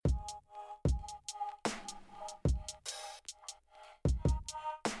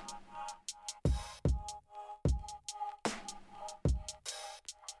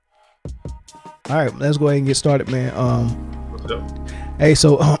All right, let's go ahead and get started, man. What's up? Hey,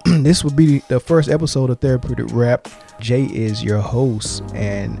 so this will be the first episode of Therapeutic Rap. Jay is your host,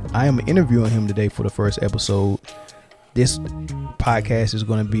 and I am interviewing him today for the first episode. This podcast is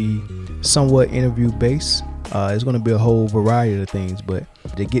going to be somewhat interview based. It's going to be a whole variety of things, but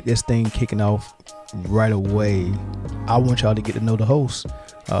to get this thing kicking off right away, I want y'all to get to know the host,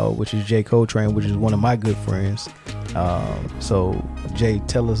 which is Jay Coltrane, which is one of my good friends. So Jay,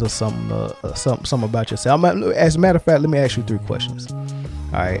 tell us something about yourself. As a matter of fact, let me ask you 3 questions.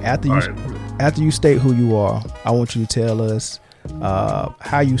 All right. After you state who you are, I want you to tell us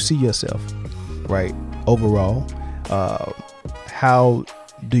how you see yourself, right? Overall, how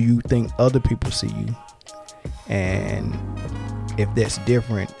do you think other people see you? And if that's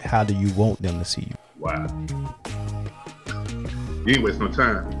different, how do you want them to see you? Wow. You ain't waste no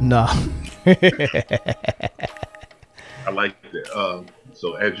time. No. I like that.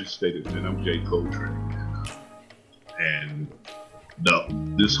 So as you stated, man, I'm Jay Coltrane. And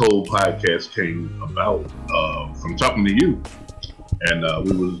this whole podcast came about from talking to you. And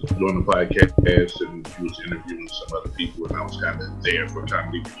we was doing the podcast and you was interviewing some other people, and I was kind of there for a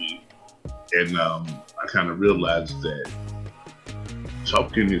time to leave. And I kind of realized that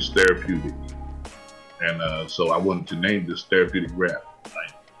talking is therapeutic. And so I wanted to name this Therapeutic Rap.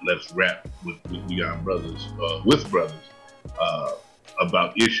 Like, let's rap with young brothers,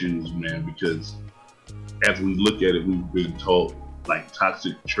 about issues, man, because as we look at it, we've been taught like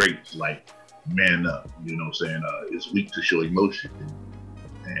toxic traits like man up, you know what I'm saying? It's weak to show emotion.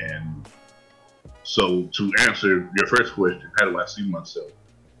 And so to answer your first question, how do I see myself?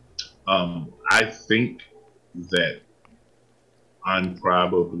 I think that I'm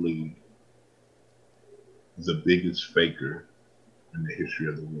probably the biggest faker in the history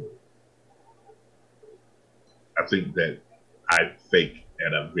of the world. I think that I fake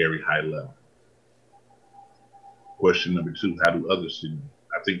at a very high level. Question number 2, how do others see me?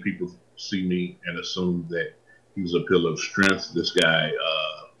 I think people see me and assume that he's a pillar of strength. This guy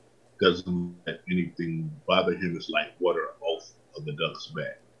doesn't let anything bother him. It's like water off of the duck's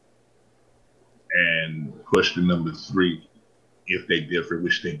back. And question number 3, if they differ,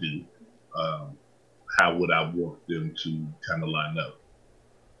 which they do, how would I want them to kind of line up?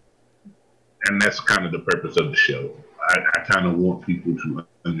 And that's kind of the purpose of the show. I kind of want people to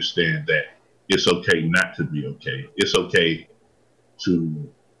understand that it's okay not to be okay. It's okay to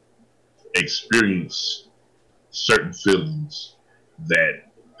experience certain feelings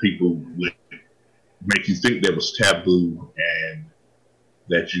that people would make you think that was taboo and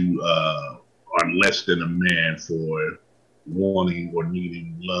that you are less than a man for wanting or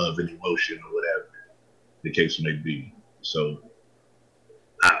needing love and emotion or whatever the case may be. So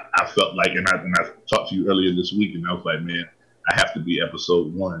I felt like, and I talked to you earlier this week, and I was like, man, I have to be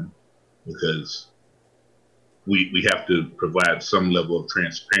episode 1 because we have to provide some level of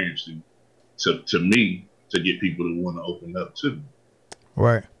transparency to me to get people to want to open up too.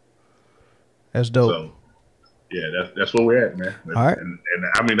 Right. That's dope. So yeah, that's where we're at, man. All right. And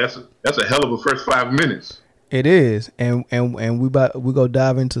I mean that's a hell of a first 5 minutes. It is, and we go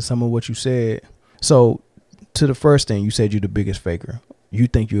dive into some of what you said. So to the first thing, you said you're the biggest faker. You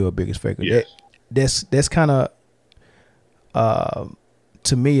think you're a biggest faker. Yes. That's kind of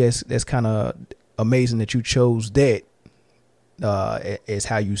to me that's kind of amazing that you chose that as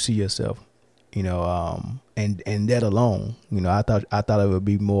how you see yourself. You know, and that alone, you know, I thought it would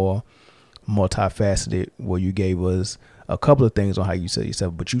be more multifaceted, where you gave us a couple of things on how you see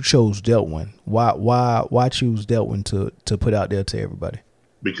yourself, but you chose that one. Why choose that one to put out there to everybody?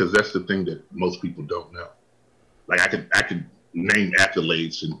 Because that's the thing that most people don't know. Like I could name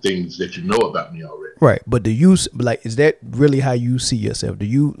accolades and things that you know about me already. Right, but is that really how you see yourself? Do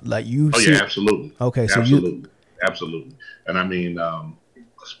you like you? Oh see yeah, absolutely. Okay, so absolutely. And I mean, I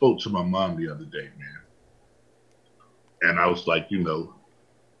spoke to my mom the other day, man, and I was like, you know,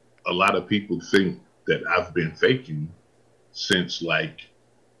 a lot of people think that I've been faking since like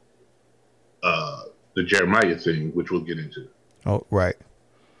the Jeremiah thing, which we'll get into. Oh, right.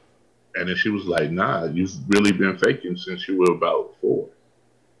 And then she was like, nah, you've really been faking since you were about 4.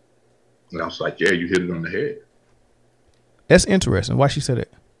 And I was like, yeah, you hit it on the head. That's interesting. Why she said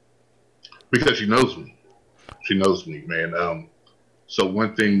it? Because she knows me. She knows me, man. So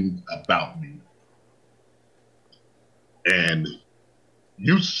one thing about me, and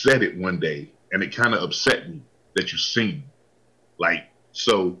you said it one day, and it kind of upset me that you seen me. Like,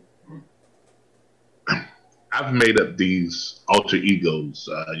 so I've made up these alter egos.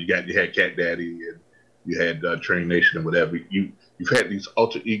 You had Cat Daddy, and you had Train Nation, and whatever. You've had these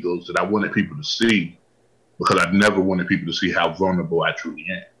alter egos that I wanted people to see, because I never wanted people to see how vulnerable I truly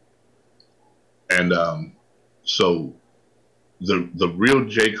am. And so the real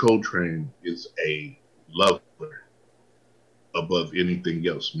J. Coltrane is a lover above anything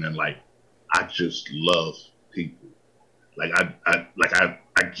else, man. Like, I just love people. Like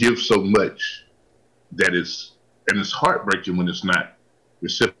I give so much that is, and it's heartbreaking when it's not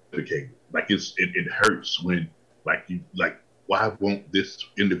reciprocated. Like it hurts when why won't this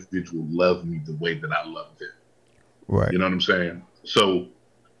individual love me the way that I love them? Right. You know what I'm saying? So,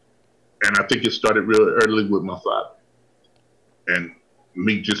 and I think it started real early with my father, and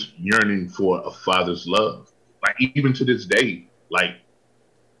me just yearning for a father's love. Like, even to this day, like,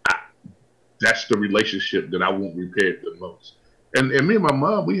 that's the relationship that I want repaired the most. And me and my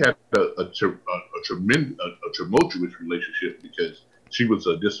mom, we had a tumultuous relationship because she was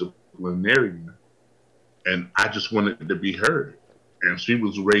a disciplinarian, and I just wanted to be heard. And she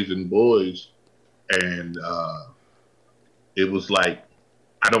was raising boys, and it was like,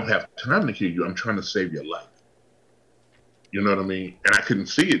 I don't have time to hear you. I'm trying to save your life. You know what I mean? And I couldn't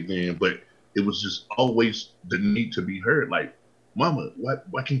see it then, but it was just always the need to be heard. Like, Mama,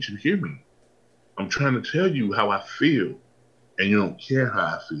 why can't you hear me? I'm trying to tell you how I feel, and you don't care how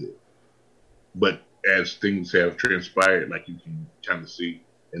I feel. But as things have transpired, like you can kind of see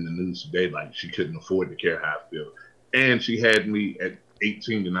in the news today, like, she couldn't afford to care how I feel. And she had me at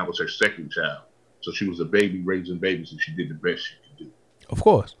 18, and I was her second child. So she was a baby raising babies, and she did the best she could do. Of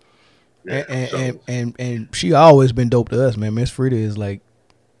course. Yeah, and she always been dope to us, man. Miss Frida is like,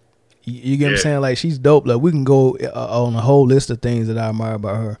 you get what I'm saying? Like, she's dope. Like, we can go on a whole list of things that I admire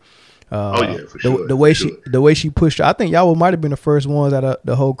about her. For sure. The way she pushed her, I think y'all might have been the first ones out of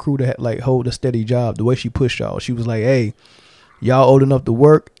the whole crew to like hold a steady job. The way she pushed y'all, she was like, "Hey, y'all old enough to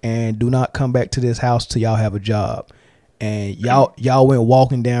work, and do not come back to this house till y'all have a job." And y'all went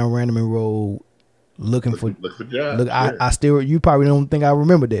walking down Random Road looking for jobs. Look, I still, you probably don't think I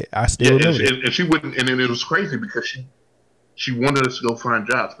remember that. I still remember that. And she wouldn't, and then it was crazy because she wanted us to go find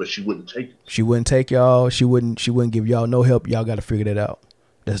jobs, but she wouldn't take it. She wouldn't take y'all. She wouldn't give y'all no help. Y'all got to figure that out.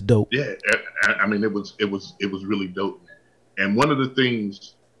 That's dope. Yeah, I mean, it was really dope, man. And one of the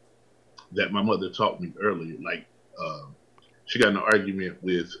things that my mother taught me early, like, she got in an argument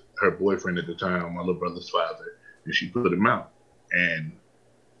with her boyfriend at the time, my little brother's father, and she put him out. And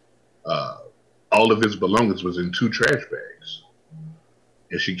all of his belongings was in 2 trash bags.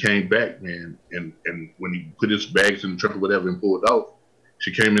 And she came back, man, and when he put his bags in the truck or whatever and pulled off,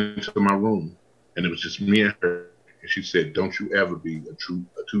 she came into my room, and it was just me and her. And she said, "Don't you ever be a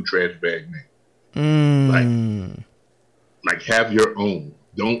 2 trash bag man. Like have your own.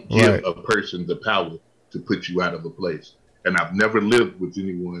 Don't give a person the power to put you out of a place." And I've never lived with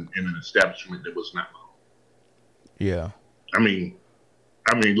anyone in an establishment that was not my own. Yeah. I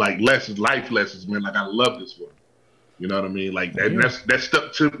mean, like, life lessons, man. Like, I love this one. You know what I mean? Like, that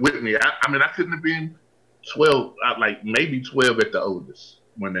stuck with me. I mean, I couldn't have been 12, like maybe 12 at the oldest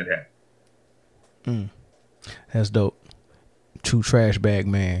when that happened. That's dope. 2 trash bag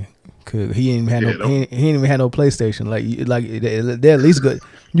man. Cause he ain't even had no PlayStation. Like they at least good.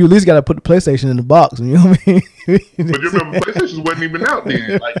 You at least got to put the PlayStation in the box. You know what I mean? But you remember, PlayStation wasn't even out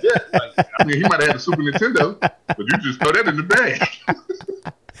then. Like, yeah, I mean, he might have had a Super Nintendo, but you just throw that in the bag.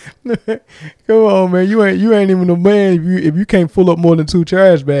 Come on, man. You ain't even a man if you can't fill up more than 2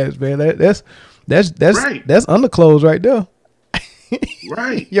 trash bags, man. That's right. That's underclothes right there.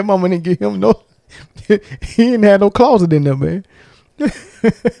 Right. Your mama didn't give him no. He didn't have no closet in there, man.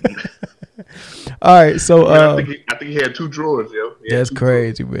 All right, so I think he had 2 drawers, yo. That's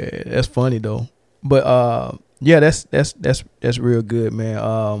crazy, man. That's funny though. But yeah, that's real good,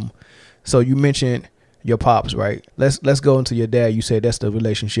 man. So you mentioned your pops, right? Let's go into your dad. You said that's the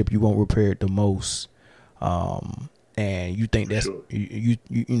relationship you want repaired the most. And you think that's sure. you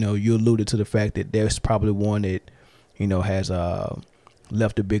know, you alluded to the fact that that's probably one that, you know, has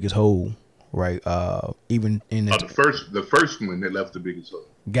left the biggest hole. Right. Even in the first one that left the biggest hole.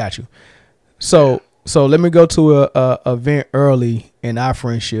 Got you. So let me go to a event early in our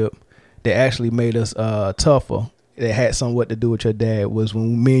friendship that actually made us tougher. That had somewhat to do with your dad. Was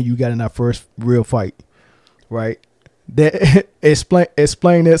when me and you got in our first real fight. Right. That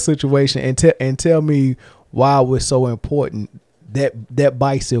explain that situation and tell me why it was so important that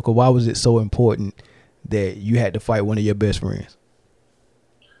bicycle. Why was it so important that you had to fight one of your best friends?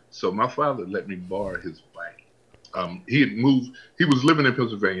 So my father let me borrow his bike. He had moved. He was living in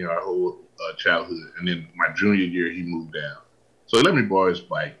Pennsylvania our whole childhood, and then my junior year he moved down. So he let me borrow his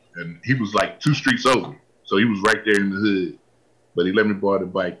bike, and he was like 2 streets over, so he was right there in the hood. But he let me borrow the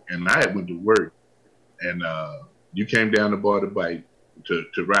bike, and I had went to work, and you came down to borrow the bike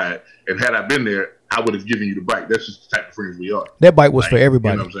to ride. And had I been there, I would have given you the bike. That's just the type of friends we are. That bike was for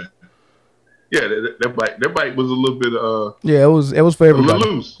everybody. You know what I'm saying? Yeah, that bike was a little bit Yeah, it was for a everybody.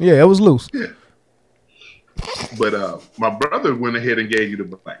 little loose. Yeah, it was loose. Yeah. But my brother went ahead and gave you the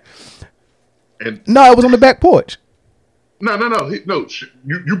bike. And No, it was on the back porch. no.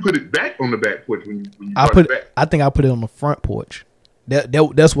 You put it back on the back porch when you brought it back. I think I put it on the front porch.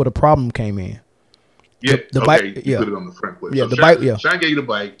 That's where the problem came in. Yeah, the okay, bike. you Yeah, put it on the front porch. yeah, So the Sean, bike. Yeah, Sean gave you the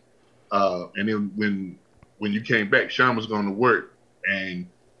bike, and then when you came back, Sean was going to work, and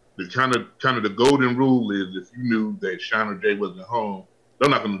the kind of the golden rule is if you knew that Sean or Jay wasn't home, they're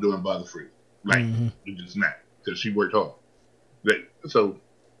not going to do it bother free. Like it's just not because she worked hard. So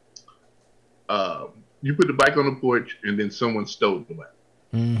you put the bike on the porch, and then someone stole the bike.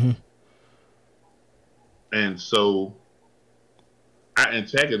 Mm-hmm. And so I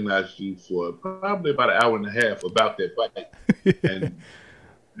antagonized you for probably about an hour and a half about that bike. And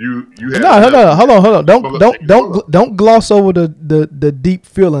you had hold on. Don't gloss over the deep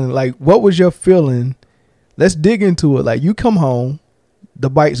feeling. Like, what was your feeling? Let's dig into it. Like, you come home, the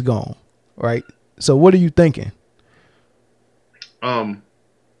bike's gone, right? So what are you thinking?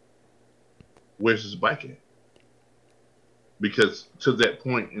 Where's his bike at? Because to that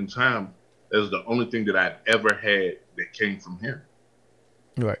point in time, that was the only thing that I'd ever had that came from him.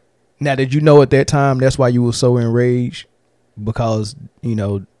 Right. Now, did you know at that time that's why you were so enraged? Because,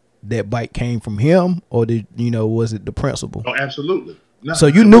 that bike came from him, or was it the principal? Oh, absolutely. No, so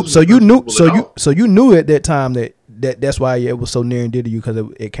you knew at that time that's why it was so near and dear to you, because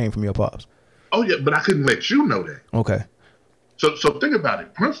it came from your pops. Oh yeah, but I couldn't let you know that. Okay. So think about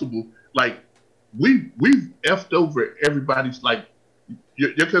it. Principal, like we've effed over everybody's, like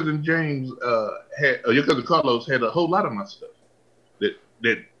your cousin James your cousin Carlos had a whole lot of my stuff.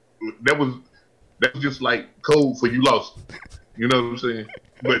 That was just like code for you lost. You know what I'm saying?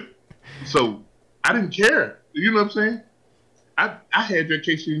 But so I didn't care. You know what I'm saying? I had your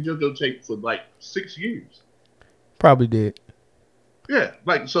Casey and JoJo tape for like 6 years. Probably did. Yeah,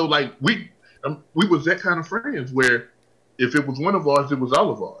 we was that kind of friends where if it was one of ours, it was all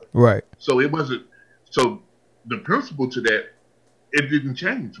of ours. Right. So it wasn't. So the principle to that, it didn't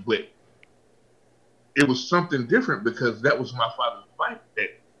change, but it was something different because that was my father's bike that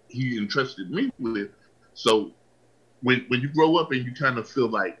he entrusted me with. So when you grow up and you kind of feel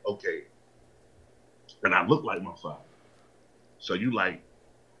like, okay, and I look like my father, so you like,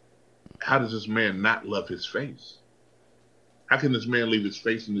 how does this man not love his face? How can this man leave his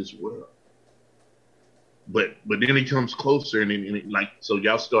face in this world? But then he comes closer and like, so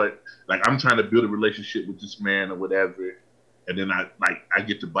y'all start, like, I'm trying to build a relationship with this man or whatever, and then I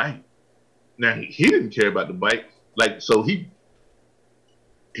get the bike. Now he didn't care about the bike, like, so he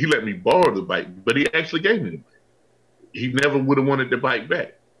let me borrow the bike, but he actually gave me the bike. He never would have wanted the bike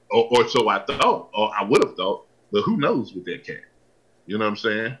back, or so I thought, or I would have thought, but who knows with that cat? You know what I'm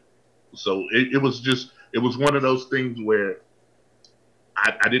saying? So it was one of those things where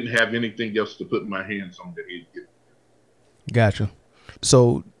I didn't have anything else to put my hands on that he'd get. Gotcha.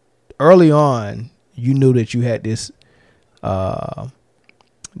 So early on, you knew that you had this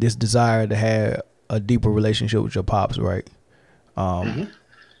this desire to have a deeper relationship with your pops, right?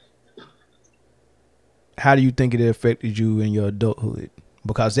 How do you think it affected you in your adulthood?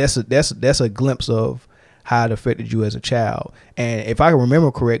 Because that's a glimpse of how it affected you as a child. And if I can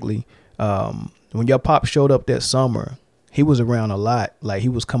remember correctly, when your pop showed up that summer, he was around a lot. Like, he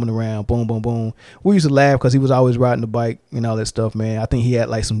was coming around, boom, boom, boom. We used to laugh because he was always riding the bike and all that stuff, man. I think he had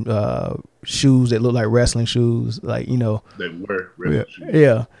like some shoes that looked like wrestling shoes, like, They were wrestling shoes.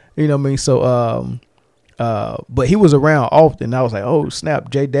 Yeah. You know what I mean? So, but he was around often. I was like, oh, snap,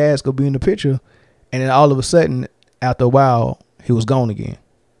 Jay Dad's going to be in the picture. And then all of a sudden, after a while, he was gone again.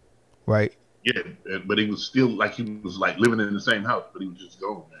 Right? Yeah, but he was still like, he was like living in the same house, but he was just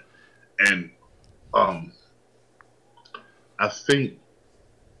gone, man. And I think,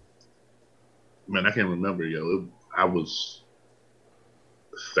 man, I can't remember, I was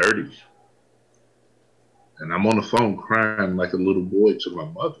 30, and I'm on the phone crying like a little boy to my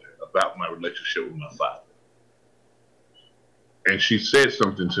mother about my relationship with my father. And she said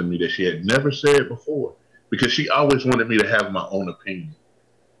something to me that she had never said before, because she always wanted me to have my own opinion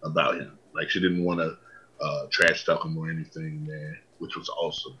about him. Like, she didn't want to trash talk him or anything, man, which was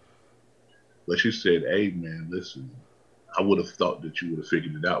awesome. But she said, hey, man, listen, I would have thought that you would have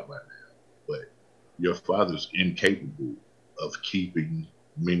figured it out by now, but your father's incapable of keeping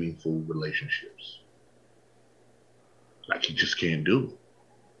meaningful relationships. Like, he just can't do it.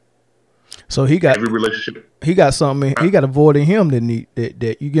 So he got every relationship. He got something. He got a void in him that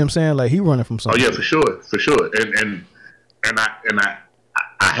you get what I'm saying? Like, he running from something. Oh yeah, for sure. And I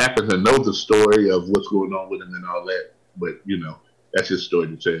happen to know the story of what's going on with him and all that. But that's his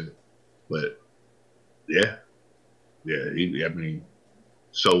story to tell. But Yeah, yeah. I mean,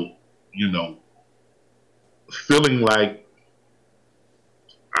 so you know, feeling like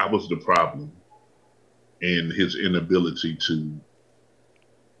I was the problem in his inability to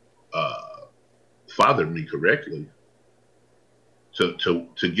uh, father me correctly, to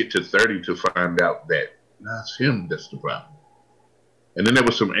get to 30 to find out that it's him that's the problem. And then there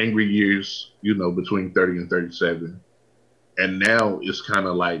was some angry years, between 30 and 37. And now it's kind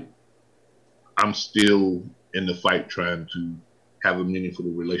of like I'm still in the fight trying to have a meaningful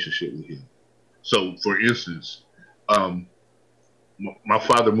relationship with him. So, for instance, um, my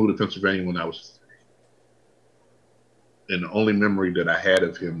father moved to Pennsylvania when I was 3. And the only memory that I had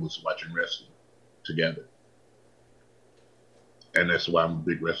of him was watching wrestling together. And that's why I'm a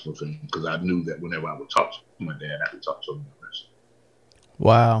big wrestling fan, because I knew that whenever I would talk to my dad, I could talk to him about wrestling.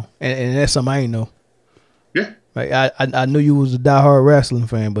 Wow. And that's something I didn't know. Yeah. Like I knew you was a diehard wrestling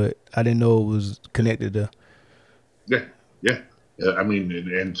fan, but I didn't know it was connected to. Yeah. I mean,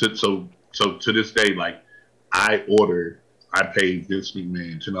 and so to this day, like I pay Vince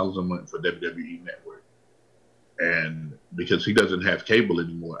McMahon $10 a month for WWE Network, and because he doesn't have cable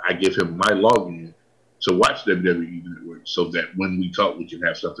anymore, I give him my login to watch WWE Network, so that when we talk, we can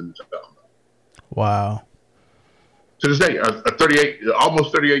have something to talk about. Wow. To this day,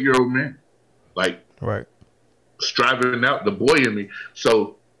 almost 38-year-old man, like right, striving out the boy in me.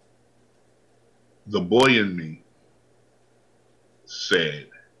 So the boy in me said,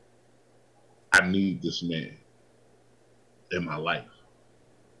 I need this man in my life.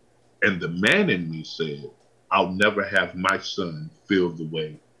 And the man in me said, I'll never have my son feel the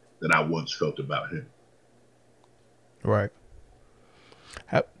way that I once felt about him. Right.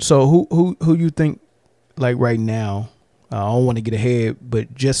 So who you think, like right now, I don't want to get ahead,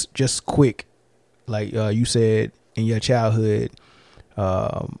 but just quick, like you said in your childhood,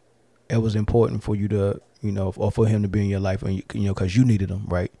 it was important for you to, or for him to be in your life, and because you needed him,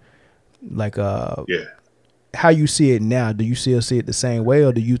 right? Like yeah. How you see it now? Do you still see it the same way,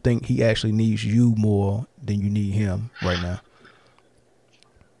 or do you think he actually needs you more than you need him right now?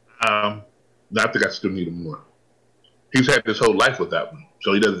 I think I still need him more. He's had this whole life without me,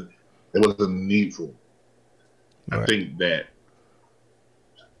 so there wasn't a need for him. Right.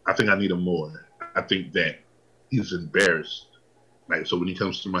 I think I need him more. I think that he's embarrassed. Like, so when he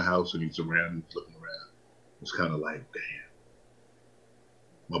comes to my house and he's around, he's looking around, it's kind of like, damn,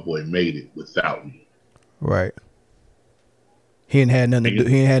 my boy made it without me. Right. He ain't had nothing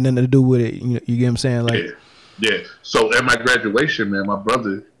to do with it. You get what I'm saying? Like, yeah. So at my graduation, man, my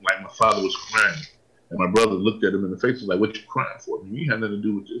brother, like my father was crying, and my brother looked at him in the face and was like, "What you crying for? You ain't had nothing to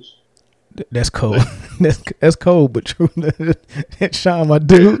do with this." That's cold. Like, that's cold, but true. That's Sean, my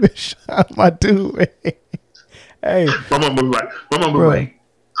dude. Sean, my dude. Man. Hey, my mom was like,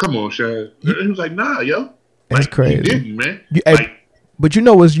 "Come on, Sean." He was like, "Nah, yo, that's crazy." He didn't, man. But you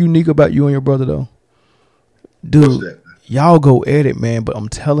know what's unique about you and your brother, though, dude? Y'all go at it, man. But I'm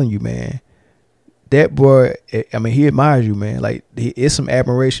telling you, man, that boy. I mean, he admires you, man. Like, it's some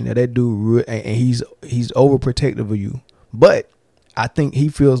admiration that dude, and he's overprotective of you, but I think he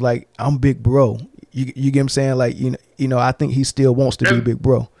feels like I'm big bro. You get what I'm saying? Like, I think he still wants to be big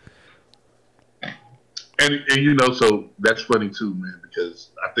bro. And so that's funny too, man,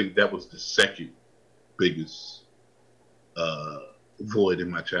 because I think that was the second biggest void in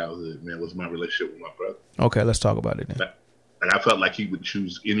my childhood, man, was my relationship with my brother. Okay, let's talk about it then. And I felt like he would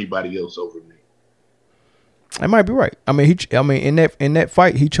choose anybody else over me. I might be right. I mean, in that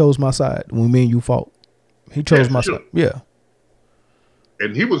fight, he chose my side when me and you fought. He chose my side. Yeah.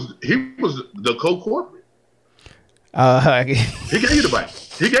 And he was the co-corporate. He gave you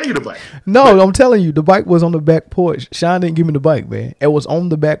the bike. No, I'm telling you, the bike was on the back porch. Sean didn't give me the bike, man. It was on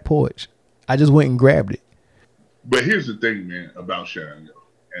the back porch. I just went and grabbed it. But here's the thing, man, about Sean,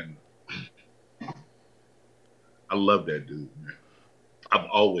 and I love that dude, man. I've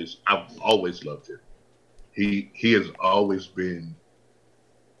always loved him. He has always been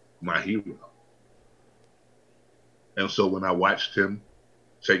my hero. And so when I watched him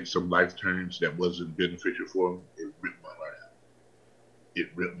take some life turns that wasn't beneficial for him, it ripped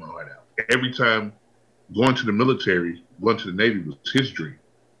my heart out. Every time going to the military, going to the Navy was his dream.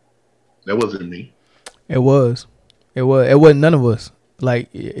 That wasn't me. It wasn't none of us.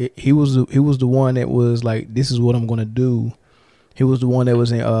 Like, he was the one that was like, this is what I'm gonna do. He was the one that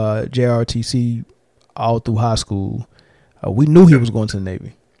was in JRTC all through high school. We knew he was going to the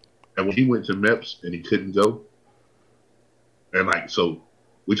Navy. And when he went to MEPS and he couldn't go, and like, so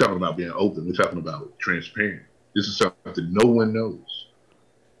we're talking about being open. We're talking about transparent. This is something no one knows.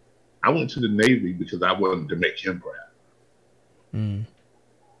 I went to the Navy because I wanted to make him proud.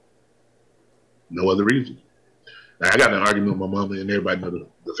 No other reason. Now, I got in an argument with my mama, and everybody know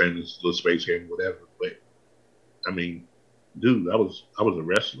the famous little space game, whatever. But I mean, dude, I was a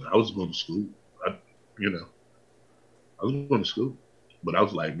wrestler. I was going to school. I was going to school, but I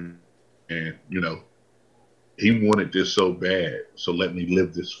was like, man, he wanted this so bad, so let me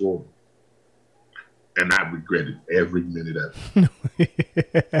live this for him. And I regretted every minute of it.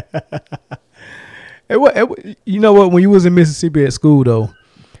 You know what? When you was in Mississippi at school, though,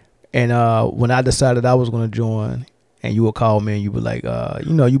 and when I decided I was going to join, and you would call me and you would like,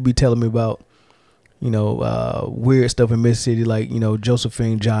 you'd be telling me about, weird stuff in Mississippi, like,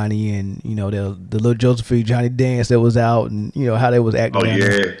 Josephine Johnny and, the little Josephine Johnny dance that was out and, how they was acting. Oh,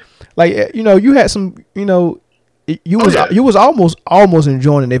 yeah. Like, you had some, you was almost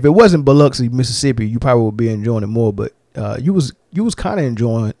enjoying it. If it wasn't Biloxi, Mississippi, you probably would be enjoying it more, but you was kind of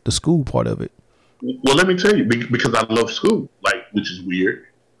enjoying the school part of it. Well, let me tell you, because I love school, like, which is weird.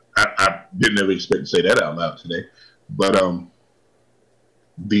 I didn't ever expect to say that out loud today, but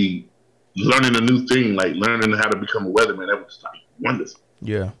the learning a new thing, like learning how to become a weatherman, that was like wonderful.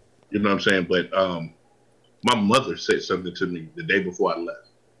 Yeah, you know what I'm saying. But my mother said something to me the day before I left,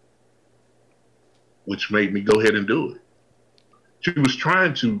 which made me go ahead and do it. She was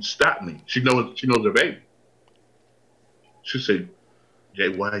trying to stop me. She knows her baby. She said, "Jay,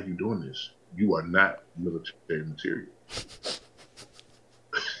 why are you doing this? You are not military material."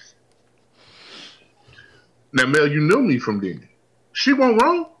 Now, Mel, you knew me from then. She wasn't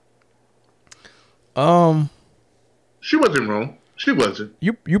wrong. She wasn't wrong. She wasn't.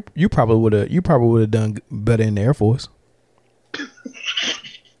 You probably would have done better in the Air Force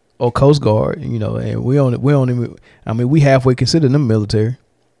or Coast Guard. And we halfway consider them military.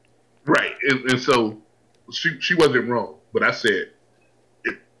 Right, and so she wasn't wrong. But I said,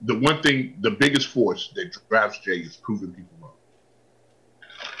 the one thing, the biggest force that drives Jay is proving people wrong.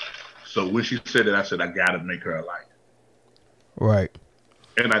 So when she said it, I said, I gotta make her a light. Right.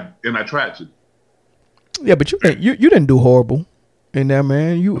 And I tried to. Yeah, but you didn't do horrible in there,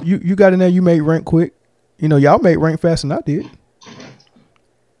 man. You got in there, you made rank quick. Y'all made rank faster than I did.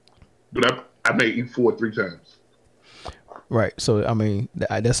 But I made E4 3 times. Right. So I mean,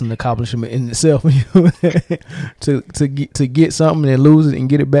 that's an accomplishment in itself. to get something and lose it and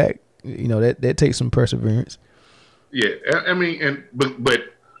get it back. That takes some perseverance. Yeah, I mean, but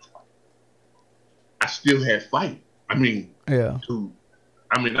I still had fight. I mean, yeah.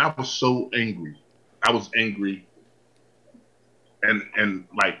 I was so angry. I was angry, and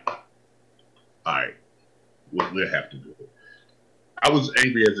like, all right, we'll have to do it. I was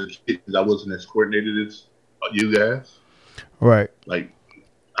angry as a kid because I wasn't as coordinated as you guys. Right. Like,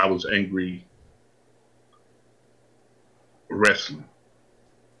 I was angry wrestling.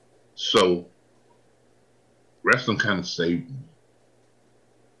 So, wrestling kind of saved me.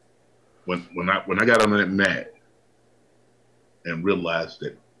 When I got on that mat and realized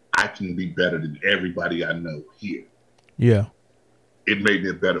that I can be better than everybody I know here. Yeah. It made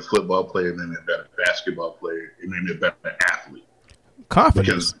me a better football player, it made me a better basketball player, it made me a better athlete.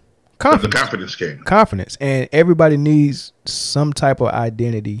 Confidence. The confidence came. Confidence. And everybody needs some type of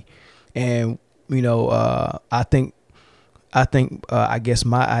identity. And, I guess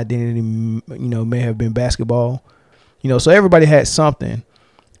my identity, may have been basketball. So everybody had something.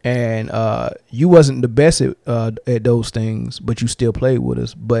 And you wasn't the best at those things, but you still played with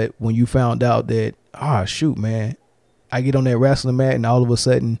us. But when you found out that, shoot, man, I get on that wrestling mat and all of a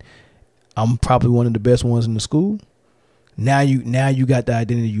sudden I'm probably one of the best ones in the school. Now you got the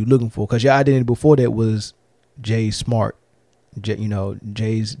identity you're looking for, because your identity before that was Jay Smart.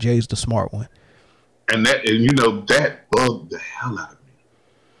 Jay's the smart one. And that bugged the hell out of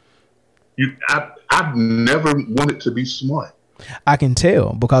me. I've never wanted to be smart. I can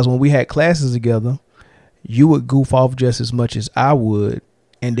tell, because when we had classes together, you would goof off just as much as I would.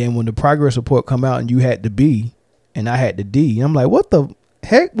 And then when the progress report come out and you had the B and I had the D, I'm like, what the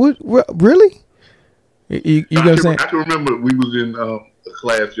heck? What really? You know what I'm saying? I can remember we was in a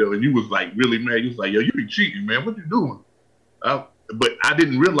class, yo, and you was like really mad. You was like, yo, you be cheating, man. What you doing? But I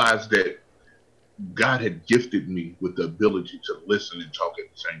didn't realize that God had gifted me with the ability to listen and talk at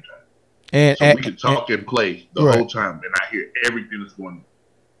the same time. So we could talk and play the whole time, and I hear everything that's going on.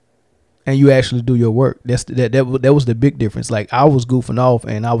 And you actually do your work. That was the big difference. Like, I was goofing off,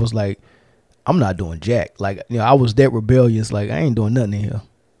 and I was like, I'm not doing jack. Like, I was that rebellious. Like, I ain't doing nothing in here.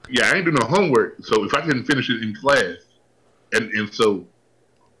 Yeah, I ain't doing no homework. So if I couldn't finish it in class, and so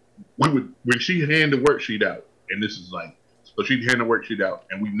when she handed the worksheet out, and this is like, so she'd hand the worksheet out,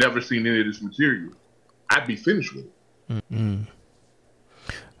 and we've never seen any of this material, I'd be finished with it. Mm-mm.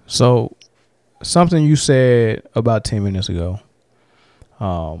 So, something you said about 10 minutes ago,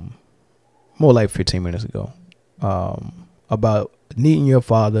 more like 15 minutes ago, about needing your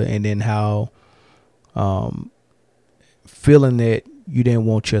father, and then how feeling that you didn't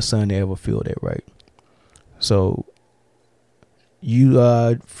want your son to ever feel that, right? So you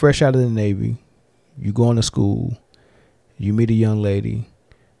fresh out of the Navy, you going to school, you meet a young lady,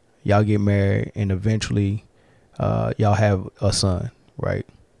 y'all get married, and eventually y'all have a son, right?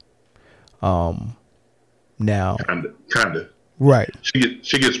 Now kinda. Right. She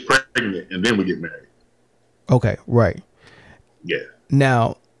gets pregnant, and then we get married. Okay, right. Yeah.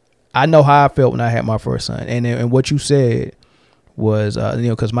 Now, I know how I felt when I had my first son, and what you said was,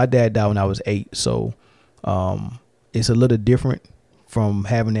 because my dad died when I was 8, so it's a little different from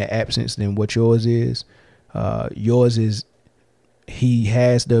having that absence than what yours is. Yours is he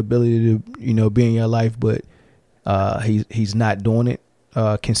has the ability to be in your life, but he's not doing it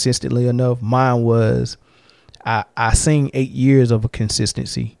consistently enough. Mine was I seen 8 years of a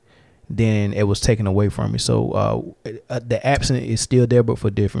consistency, then it was taken away from me. So the absence is still there, but for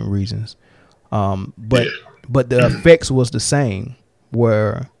different reasons. But the effects was the same.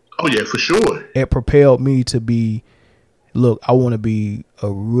 Where oh yeah, for sure, it propelled me to be, look, I want to be a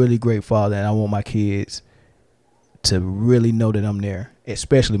really great father, and I want my kids to really know that I'm there,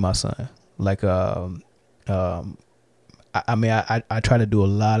 especially my son. Like I try to do a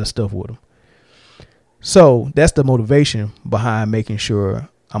lot of stuff with him. So that's the motivation behind making sure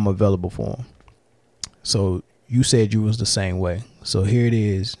I'm available for him. So you said you was the same way. So here it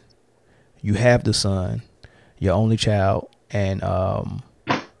is. You have the son, your only child, and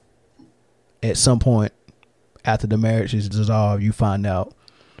at some point after the marriage is dissolved, you find out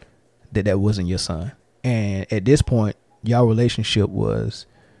that wasn't your son. And at this point, y'all relationship was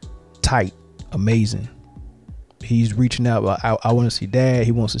tight, amazing. He's reaching out. I want to see dad.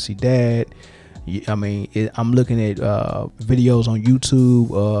 He wants to see dad. I mean, I'm looking at videos on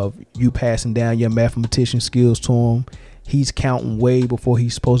YouTube of you passing down your mathematician skills to him. He's counting way before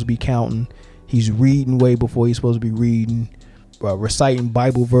he's supposed to be counting. He's reading way before he's supposed to be reading. Reciting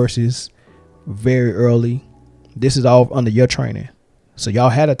Bible verses very early. This is all under your training. So y'all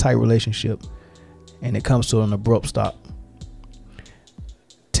had a tight relationship, and it comes to an abrupt stop.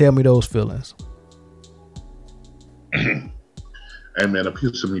 Tell me those feelings. Hey man, a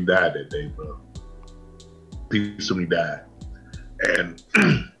piece of me died that day, bro. A piece of me died, and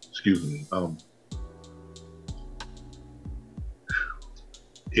excuse me.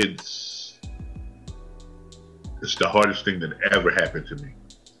 It's the hardest thing that ever happened to me.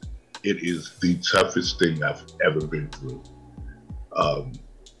 It is the toughest thing I've ever been through.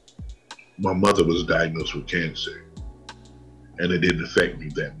 My mother was diagnosed with cancer, and it didn't affect me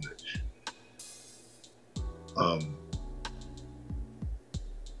that much.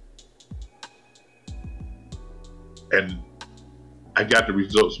 And I got the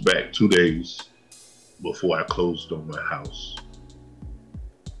results back 2 days before I closed on my house.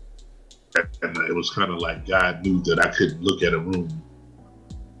 And it was kind of like God knew that I couldn't look at a room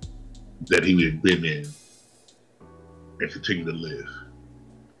that he had been in and continue to live.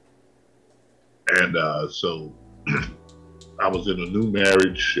 And so I was in a new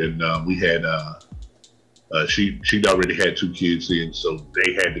marriage, and we had she'd already had 2 kids in, so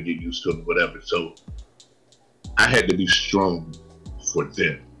they had to get used to it, whatever. So I had to be strong for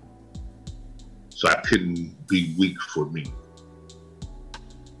them, so I couldn't be weak for me.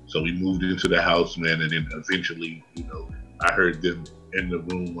 So we moved into the house, man, and then eventually, I heard them in the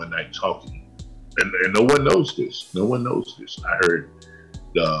room one night talking, and no one knows this. No one knows this. I heard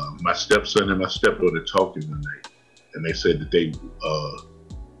my stepson and my stepdaughter talking one night, and they said that the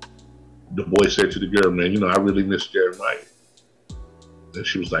boy said to the girl, man, I really miss Jeremiah. And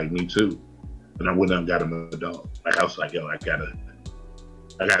she was like, me too. And I went out and got him a dog. Like, I was like, yo, I gotta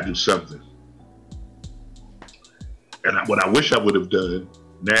do something. And what I wish I would have done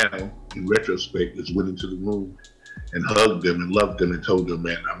now, in retrospect, is went into the room and hugged them and loved them and told them,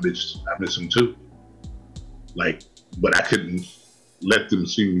 man, I miss them too. Like, but I couldn't let them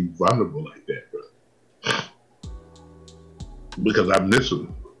see me vulnerable like that, bro. Because I miss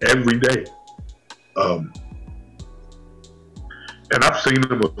them every day. And I've seen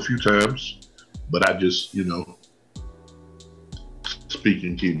them a few times, but I just, speak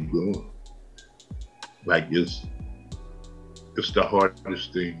and keep going. Like, it's the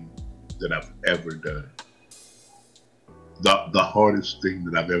hardest thing that I've ever done. The hardest thing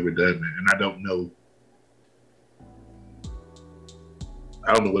that I've ever done, man. And I don't know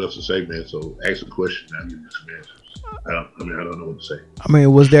what else to say, man. So ask a question, I'll give you some answers. I don't know what to say. I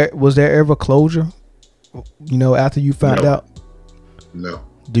mean, was there ever closure? After you found out? No.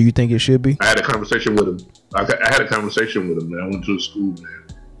 Do you think it should be? I had a conversation with him. I had a conversation with him, man. I went to a school, man.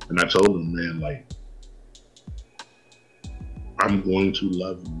 And I told him, man, like, I'm going to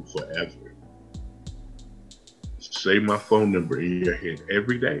love you forever. Save my phone number in your head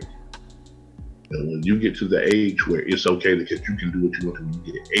every day. And when you get to the age where it's okay because you can do what you want to, when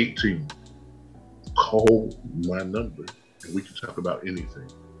you get 18, call my number and we can talk about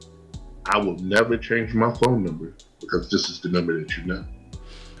anything. I will never change my phone number because this is the number that you know.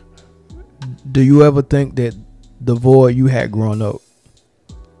 Do you ever think that the void you had growing up,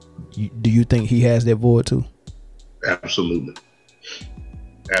 do you think he has that void too? Absolutely.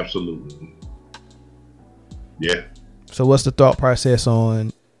 Absolutely. Yeah. So what's the thought process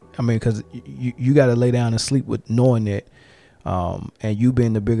on, I mean, because you got to lay down and sleep with knowing that, and you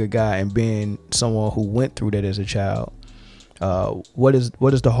being the bigger guy and being someone who went through that as a child, what is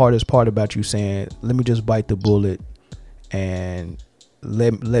the hardest part about you saying, let me just bite the bullet and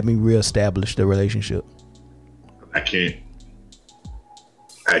let me reestablish the relationship? I can't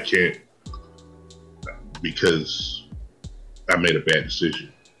because I made a bad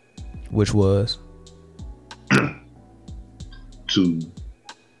decision. Which was?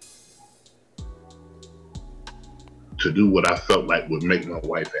 to do what I felt like would make my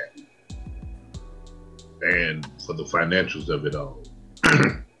wife happy. And for the financials of it all,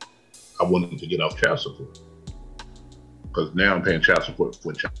 I wanted to get off child support. Because now I'm paying child support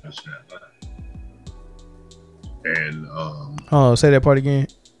for a child that's not mine. And say that part again.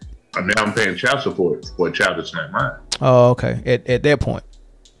 Now I'm paying child support for a child that's not mine. Oh, okay. At that point.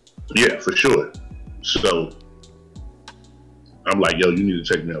 Yeah, for sure. So I'm like, yo, you need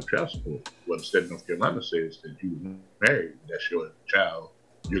to take me off child support. Well, the state of North Carolina says that you married, that's your child,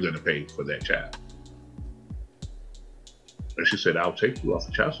 you're going to pay for that child. And she said, I'll take you off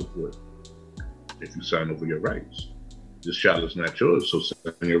of child support if you sign over your rights. This child is not yours, so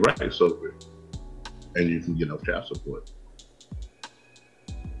sign your rights over, and you can get off child support.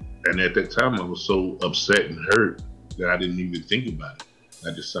 And at that time, I was so upset and hurt that I didn't even think about it.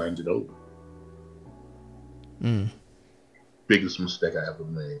 I just signed it over. Biggest mistake I ever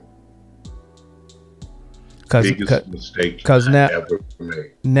made. Biggest mistake I ever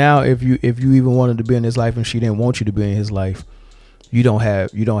made. Now, if you even wanted to be in his life and she didn't want you to be in his life, you don't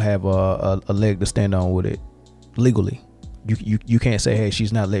have a leg to stand on with it legally. You can't say, hey,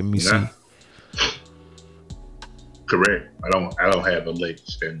 she's not letting me see. Correct. I don't have a leg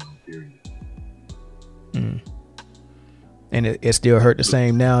to stand on. Period. And it still hurt the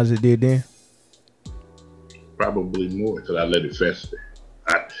same now as it did then? Probably more because I let it fester.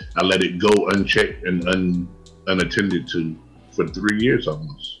 I let it go unchecked and unattended to for 3 years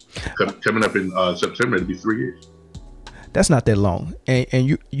almost. Coming up in September, it'll be 3 years. That's not that long.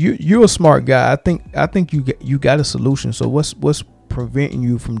 And you're a smart guy. I think you got a solution. So what's preventing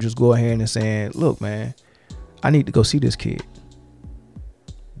you from just go ahead and saying, look, man, I need to go see this kid?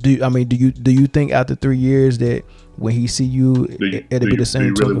 Do you think after 3 years that when he see you, it'll be the same? Do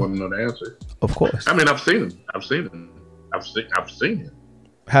you really want to know the answer? Of course. I mean, I've seen him. I've seen him.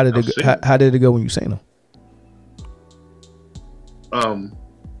 How did it go when you seen him?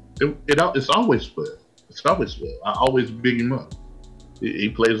 It's always well. It's always well. I always big him up. He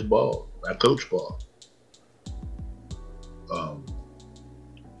plays ball. I coach ball.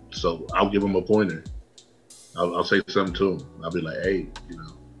 So I'll give him a pointer. I'll say something to him. I'll be like, hey,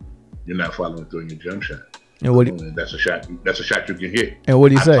 you're not following through in your jump shot. And that's a shot. That's a shot you can hit. And what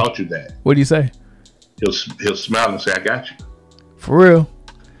do you say? I taught you that. What do you say? He'll smile and say, I got you. For real.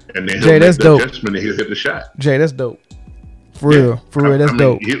 And then Jay, that's dope. Adjustment and he'll hit the shot. Jay, that's dope. For real, that's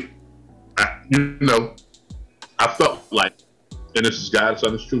dope. I felt like, and this is God's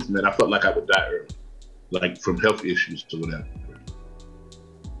honest truth, man, I felt like I would die early, like from health issues or whatever.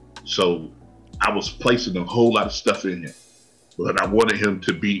 So I was placing a whole lot of stuff in him, but I wanted him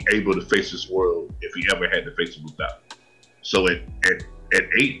to be able to face this world if he ever had to face it without. So at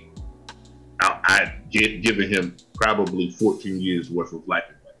 8, I'd given him probably 14 years worth of life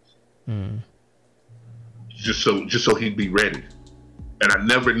advice. Just so he'd be ready. And I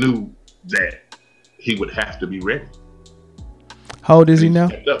never knew that he would have to be ready. How old is he now?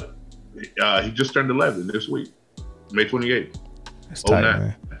 He just turned 11 this week, May 28th. That's tight,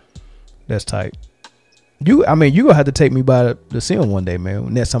 man. That's tight. You gonna have to take me by to see him one day,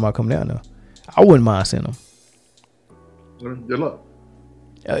 man. Next time I come down there, I wouldn't mind seeing him. Good luck.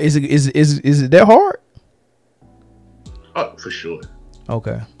 Is it that hard? Oh, for sure.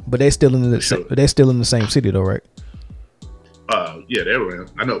 Okay, but they're still in the same city though, right? Yeah, they're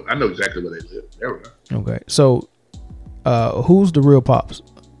around. I know exactly where they live. They're around. Okay, so who's the real pops?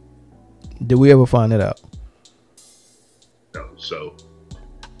 Did we ever find that out? No. So,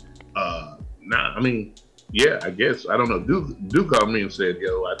 I mean, Yeah, I guess. I don't know. Duke called me and said,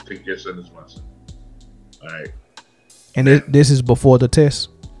 "Yo, I think your son is my son." All right. And this is before the test?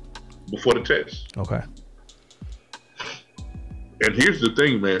 Before the test. Okay. And here's the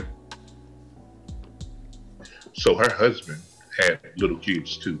thing, man. So her husband had little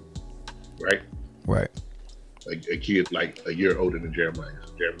kids too, right? Right. A kid like a year older than Jeremiah.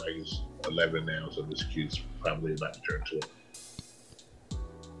 Jeremiah is 11 now, so this kid's probably about to turn 12.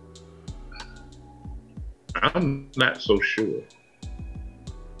 I'm not so sure,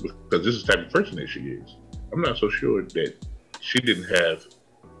 because this is the type of person that she is. I'm not so sure that she didn't have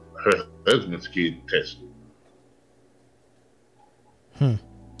her husband's kid tested.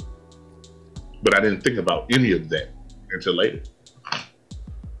 But I didn't think about any of that until later.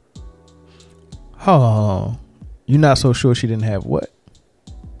 Hold on. You're not so sure she didn't have what?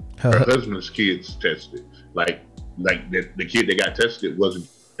 Her husband's kids tested. Like the kid that got tested wasn't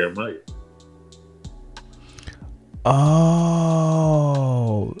Jeremiah. Oh,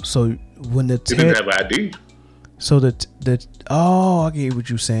 so when the He didn't have ID. So I get what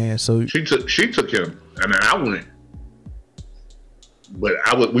you're saying. So she took him, and I went, but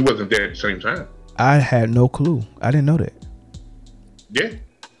we wasn't there at the same time. I had no clue. I didn't know that. Yeah,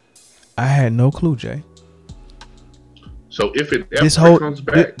 I had no clue, Jay. So if it ever comes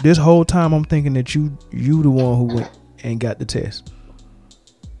back, this whole time I'm thinking that you the one who went and got the test.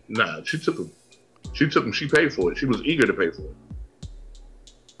 Nah, she took him. She took him. She paid for it. She was eager to pay for it.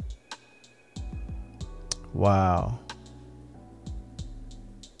 Wow.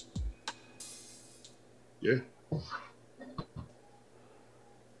 Yeah.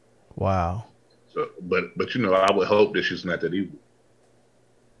 Wow. So, but I would hope that she's not that evil.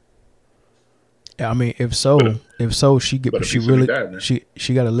 I mean, if so, she got to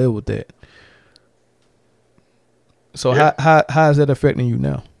live with that. So yeah. how is that affecting you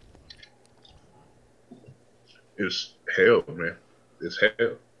now? It's hell, man. It's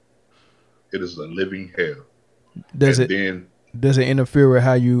hell. It is a living hell. Does it interfere with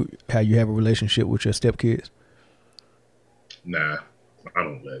how you have a relationship with your stepkids? Nah, I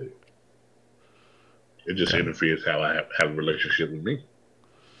don't let it. It just interferes how I have a relationship with me.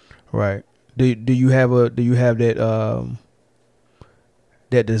 Right. Do you have that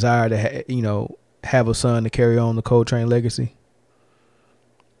that desire to have a son to carry on the Coltrane legacy?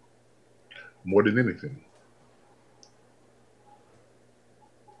 More than anything.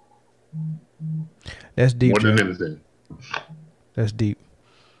 That's deep. More than anything. That's deep.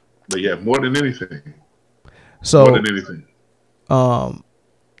 But yeah, more than anything. So more than anything.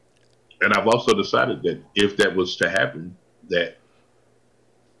 And I've also decided that if that was to happen, that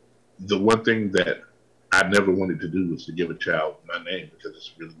the one thing that I never wanted to do was to give a child my name, because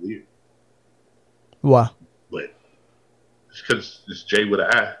it's really weird. Why? But it's because it's Jay with an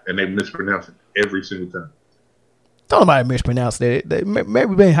I, and they mispronounce it every single time. Don't nobody mispronounce that. They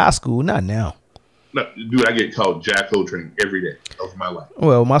maybe in high school, not now. No, dude, I get called Jack Coltrane every day of my life.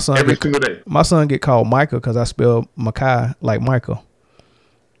 Well, my son every single day. My son get called Michael because I spell Makai like Michael.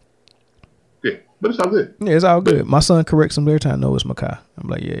 Yeah, but it's all good. Yeah, it's all good. My son corrects him every time. No, it's Makai. I'm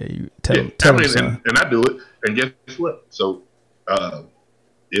like, yeah, you tell him, son. And I do it. And guess what? So,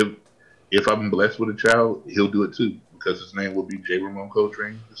 if I'm blessed with a child, he'll do it too, because his name will be J. Ramon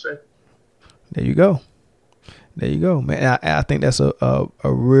Coltrane II. There you go. There you go, man. I think that's a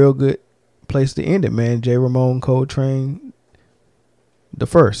real good place to end it, man. J. Ramon Coltrane the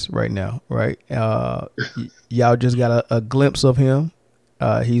first right now, right? Y'all just got a glimpse of him.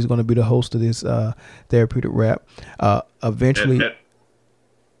 He's going to be the host of this therapeutic rap. Eventually,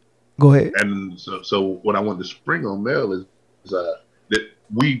 go ahead. And so what I want to spring on Mel is that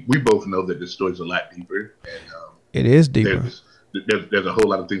we both know that this story is a lot deeper, and it is deeper. There's a whole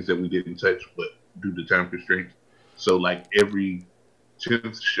lot of things that we didn't touch, but due to time constraints. So like every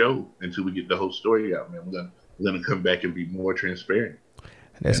 10th show, until we get the whole story out, man, we're gonna come back and be more transparent.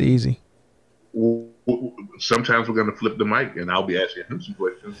 That's easy. Sometimes we're gonna flip the mic, and I'll be asking him some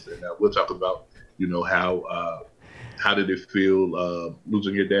questions, and we'll talk about how did it feel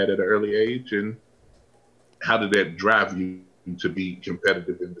losing your dad at an early age, and how did that drive you to be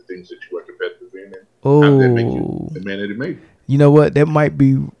competitive in the things that you are competitive in, and how did that make you the man that it made you? You know what? That might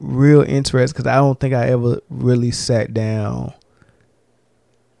be real interesting, because I don't think I ever really sat down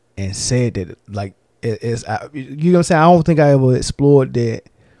and said that. Like, you know what I'm saying? I don't think I ever explored that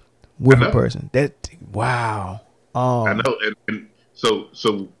with a person. Wow. I know, and so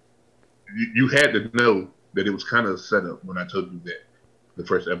you had to know that it was kind of set up when I told you that the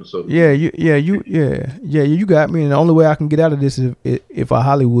first episode. Yeah, you got me, and the only way I can get out of this is if I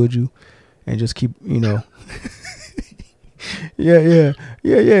Hollywood you, and just keep, Yeah.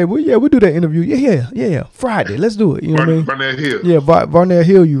 We'll do that interview. Yeah. Friday, let's do it. You know what I mean? Varnell Hill. Yeah, Varnell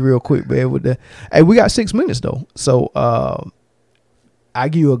Hill, you real quick, man. With the, hey, we got 6 minutes though, so I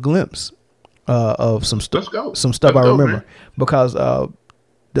give you a glimpse of some stuff. Let's go. Some stuff Let's I go, remember man. because a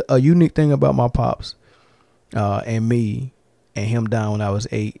unique thing about my pops and me and him down when I was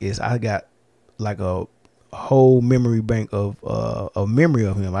 8 is I got like a whole memory bank of memory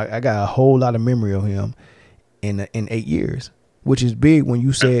of him. I got a whole lot of memory of him in 8 years, which is big when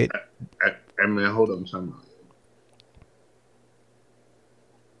you said. Hey, man, hold on, time out.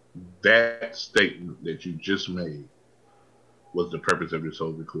 That statement that you just made was the purpose of this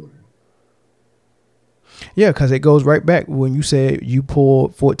whole recording. Yeah, because it goes right back when you said you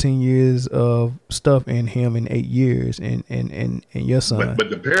pulled 14 years of stuff in him in 8 years and your son.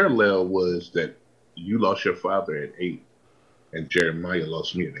 But the parallel was that you lost your father at 8 and Jeremiah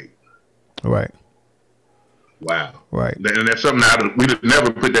lost me at 8. Right. Wow. Right. And that's something we would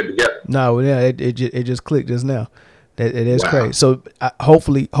never put that together. No, yeah, it just clicked just now. That's Wow. crazy. So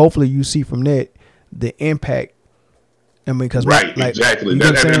hopefully you see from that the impact. I mean, because Right, like, exactly. You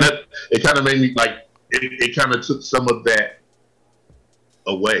know what I'm saying? It kind of made me like it kind of took some of that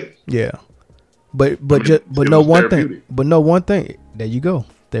away. Yeah, but I mean, know one therapeutic. thing. But know one thing. There you go,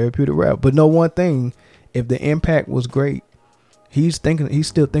 therapeutic rap. But know one thing. If the impact was great, he's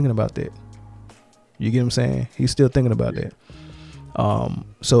still thinking about that. You get what I'm saying? He's still thinking about that.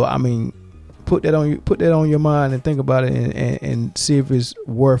 So I mean, put that on your mind and think about it and see if it's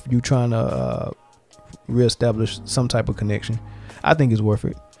worth you trying to reestablish some type of connection. I think it's worth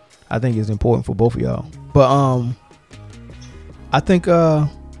it. I think it's important for both of y'all. But I think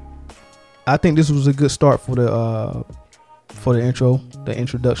this was a good start for the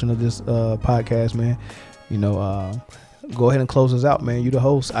introduction of this podcast, man. You know, go ahead and close us out, man. You the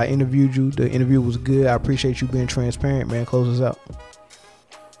host. I interviewed you. The interview was good. I appreciate you being transparent, man. Close us out.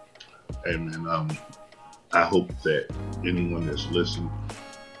 Hey man, I hope that anyone that's listening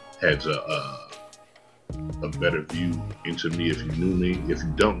has a better view into me. If you knew me, if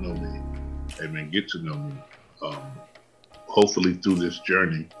you don't know me, hey man, get to know me. Hopefully through this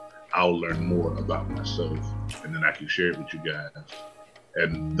journey, I'll learn more about myself, and then I can share it with you guys.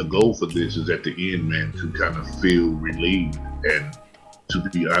 And the goal for this is at the end, man, to kind of feel relieved. And to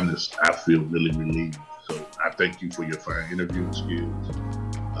be honest, I feel really relieved. So I thank you for your fine interviewing skills.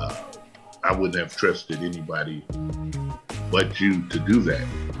 I wouldn't have trusted anybody but you to do that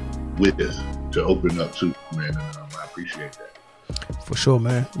with us, to open up to, man. And I appreciate that. For sure,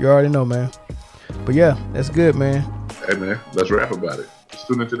 man. You already know, man. But yeah, that's good, man. Hey, man, let's rap about it. Let's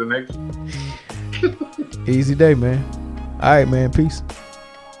tune into the next one. Easy day, man. All right, man. Peace.